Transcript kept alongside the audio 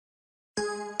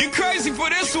crazy for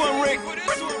this one, Rick.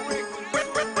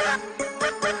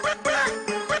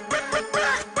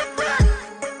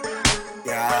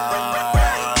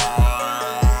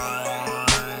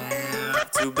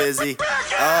 Too busy.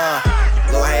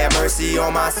 Lord have mercy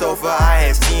on my sofa, I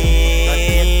have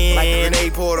seen. Like a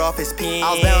grenade pulled off his pin.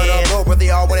 I was bound up low, but they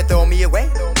all wanna throw me away.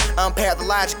 I'm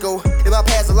pathological, if I'm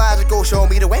pathological, show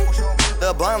me the way.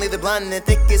 The blind lead the blind and the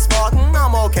thick is fog,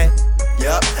 I'm okay.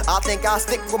 Yup, I think I'll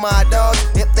stick with my dogs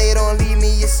if they don't lead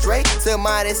me astray. To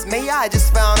my dismay, I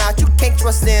just found out you can't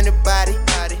trust anybody.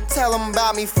 Tell them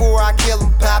about me before I kill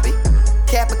them, poppy.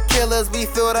 Kappa killers, we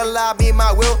fill the lobby.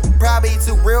 My will probably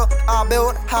too real. I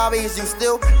build hobbies, you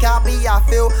still copy. I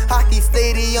feel hockey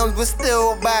stadiums with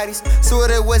still bodies. Swear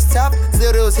it was tough,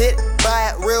 still it was hit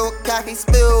by a real cocky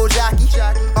spill jockey.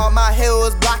 All my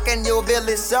hills blocking your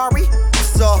village, sorry. You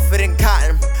softer than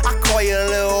cotton, I call you a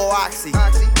little oxy.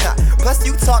 Plus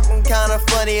you talking kinda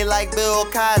funny like Bill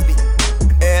Cosby.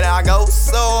 And I go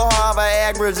so hard,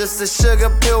 Viagra just a sugar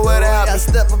pill without me. I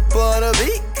step up on a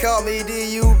beat, call me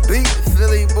D.U.B.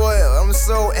 Philly boy, I'm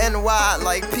so NY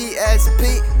like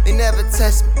PSP. They never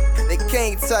test me, they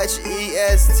can't touch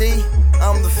EST.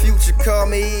 I'm the future, call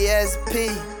me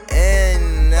ESP.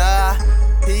 And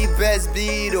he best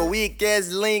be the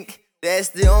weakest link. That's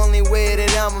the only way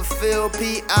that I'ma feel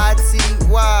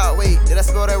P-I-T-Y. Wait, did I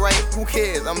spell that right? Who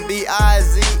cares? I'm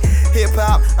B-I-Z.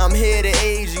 Hip-hop, I'm here to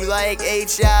aid you like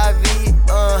HIV.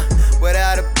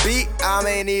 Without a beat, I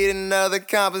may need another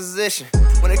composition.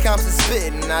 When it comes to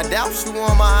spitting, I doubt you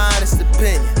want my honest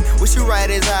opinion. What you write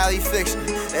is highly fiction,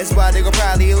 that's why they gon'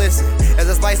 probably listen. As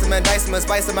I slice them and dice them and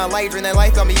spice them my life, drain that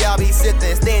life on me, y'all be sitting.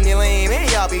 Stay in your lane, man,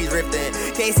 y'all be drifting.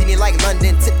 Can't see me like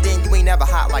London, tipped in, you ain't never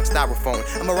hot like styrofoam.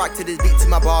 I'ma rock to this beat till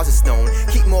my bars are stone.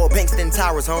 Keep more banks than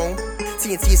towers home.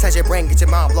 TNT inside your brain, get your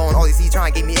mind blown. All these E's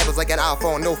trying to give me apples like an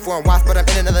iPhone. No foreign watch, but I'm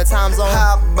in another time zone.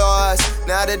 Hot bars,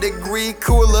 not a degree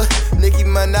cooler. Nicki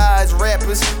Minaj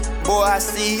rappers, boy, I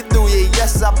see through you.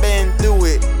 Yes, I've been through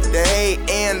it. The hate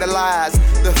and the lies,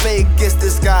 the fakest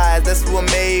disguise. That's what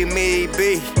made me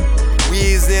be.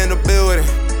 We's in the building.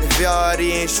 If y'all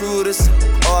the intruders,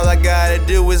 all I gotta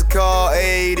do is call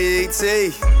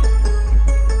ADT.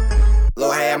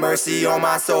 Lord have mercy on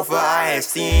my sofa, I have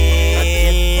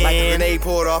seen. Like a grenade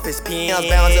pulled off his pin. I was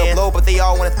bound to blow, but they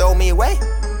all wanna throw me away.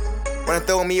 Wanna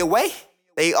throw me away?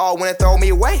 They all wanna throw me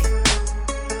away.